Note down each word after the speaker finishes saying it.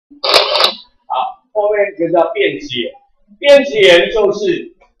面就叫变质岩。变质岩就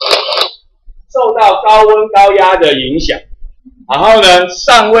是受到高温高压的影响，然后呢，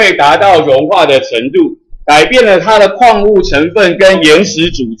尚未达到融化的程度，改变了它的矿物成分跟岩石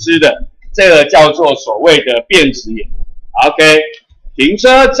组织的，这个叫做所谓的变质岩。OK， 停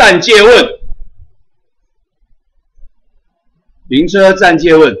车暂借问，停车暂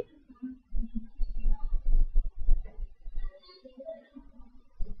借问。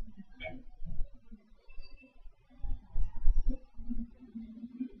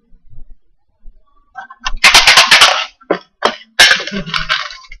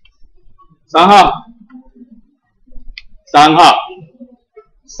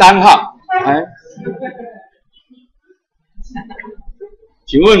3号，来，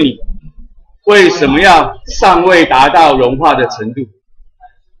请问你为什么要尚未达到融化的程度？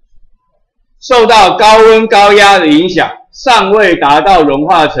受到高温高压的影响，尚未达到融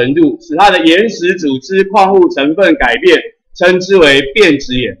化的程度，使它的岩石组织、矿物成分改变，称之为变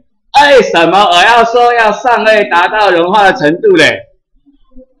质岩。为什么我要说要尚未达到融化的程度嘞？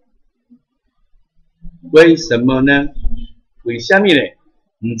为什么呢？为什么嘞？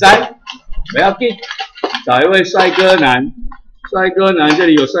不知，不要紧，找一位帅哥男。帅哥男，这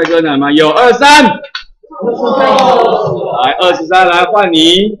里有帅哥男吗？有23，来23，来换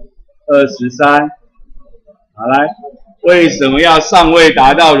你23，好来，为什么要尚未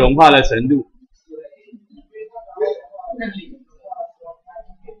达到融化的程度？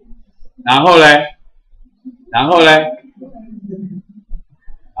然后嘞，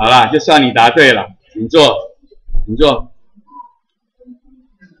好啦，就算你答对了，请坐，请坐。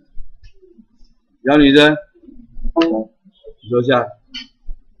小女生，你坐下。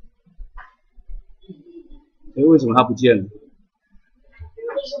为什么它不见了？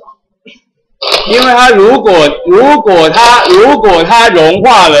因为它如果它融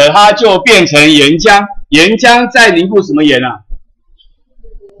化了，它就变成岩浆，岩浆再凝固什么岩啊？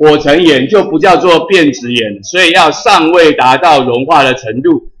火成岩就不叫做变质岩，所以要尚未达到融化的程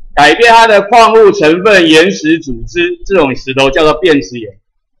度，改变它的矿物成分、岩石组织，这种石头叫做变质岩。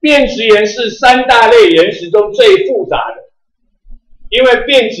变质岩是3大类岩石中最复杂的，因为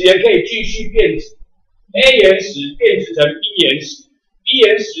变质岩可以继续变质 ，A 岩石变质成 B 岩石 ，B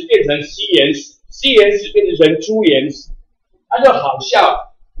岩石变成 C 岩石 ，C 岩石变成猪岩石，那就好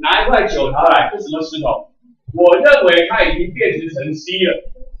笑，拿一块酒桃来，这什么石头？我认为它已经变质成 C 了，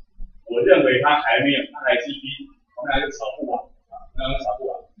我认为它还没有，它还是 B， 我们两个吵不完，吵不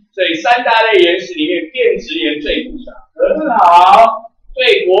完。所以3大类岩石里面，变质岩最复杂。可是好。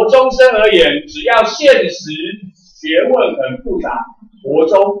对国中生而言，只要现实学问很复杂，国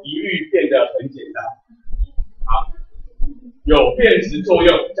中一律变得很简单。好，有变质作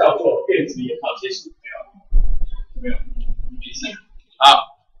用叫做变质岩。好，谢谢。没有，没事。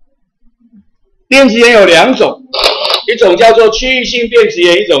好，变质岩有2种，一种叫做区域性变质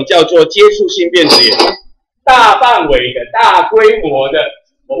岩，一种叫做接触性变质岩。大范围的、大规模的，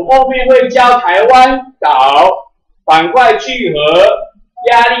我们后面会教台湾岛板块聚合。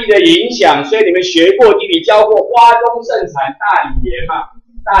压力的影响，所以你们学过地理教过花东盛产大理岩嘛？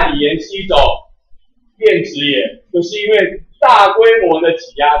大理岩是一种变质岩，就是因为大规模的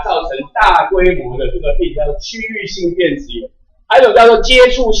挤压造成大规模的这个变叫做区域性变质岩，还有一种叫做接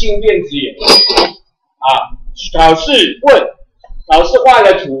触性变质岩。考试问，老师画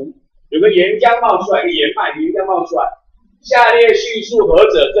个图，有个岩浆冒出来，一个岩脉，岩浆冒出来，下列叙述何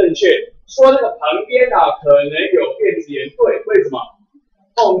者正确？说这个旁边可能有变质岩，对，为什么？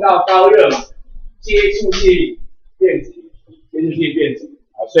碰到高热嘛，接触性变质，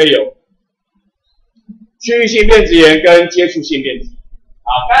所以有区域性变质岩跟接触性变质。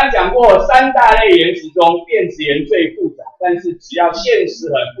刚才讲过3大类岩石中变质岩最复杂，但是只要现实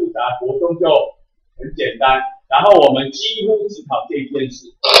很复杂，国中就很简单。然后我们几乎只考这一件事，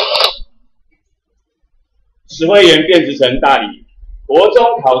石灰岩变质成大理岩，国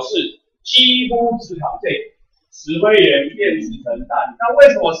中考试几乎只考这个。石灰岩变质成大理，那为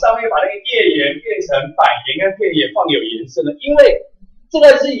什么我上面把那个页岩变成板岩跟片岩放有颜色呢？因为这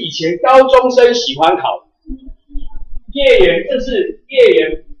个是以前高中生喜欢考的。页岩就是页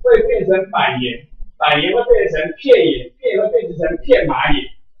岩会变成板岩，板岩会变成片岩，片岩会变成片麻岩。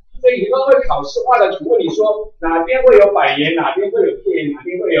所以以后会考试画的图问你说哪边会有板岩，哪边会有片岩，哪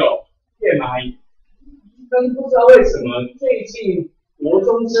边会有片麻岩。但是不知道为什么最近国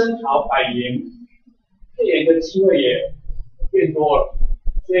中生考板岩。页岩的机会也变多了，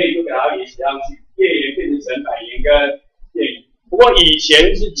所以就给它也写上去，页岩变成板岩跟片岩。不过以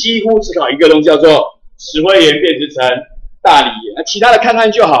前是几乎只考一个东西，叫做石灰岩变质成大理岩，其他的看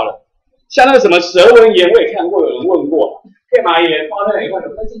看就好了。像那个什么蛇纹岩，我也看过，有人问过，可以贝麻岩、花岗岩也会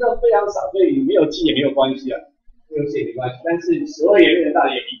有，但是这非常少，所以你没有记也没有关系啊，没有记也没关系。但是12岩类的大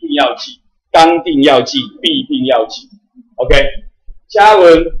理岩一定要记，当定要记，必定要记。OK， 嘉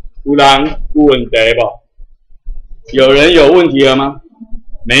文、有人有问题不？有人有问题了吗？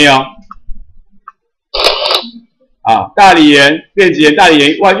没有。啊，大理岩、变质岩、大理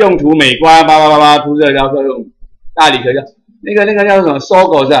岩外用途美观，888涂色雕刻用大理可叫那个叫什么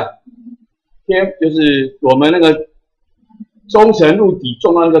？SOGO 是吧？就是我们那个中层入底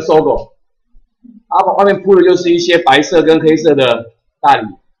种到那个 SOGO， 它外面铺的就是一些白色跟黑色的大理，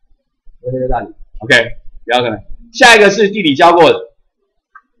黑色大理。OK， 不要可能。下一个是地理教过的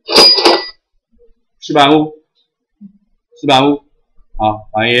石板屋，好，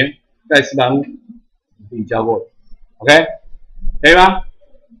反岩在石板屋，地理教过的。OK， 可以吗？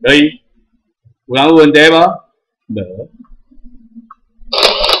可以。有人有问题吗？没。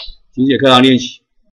请写课堂练习。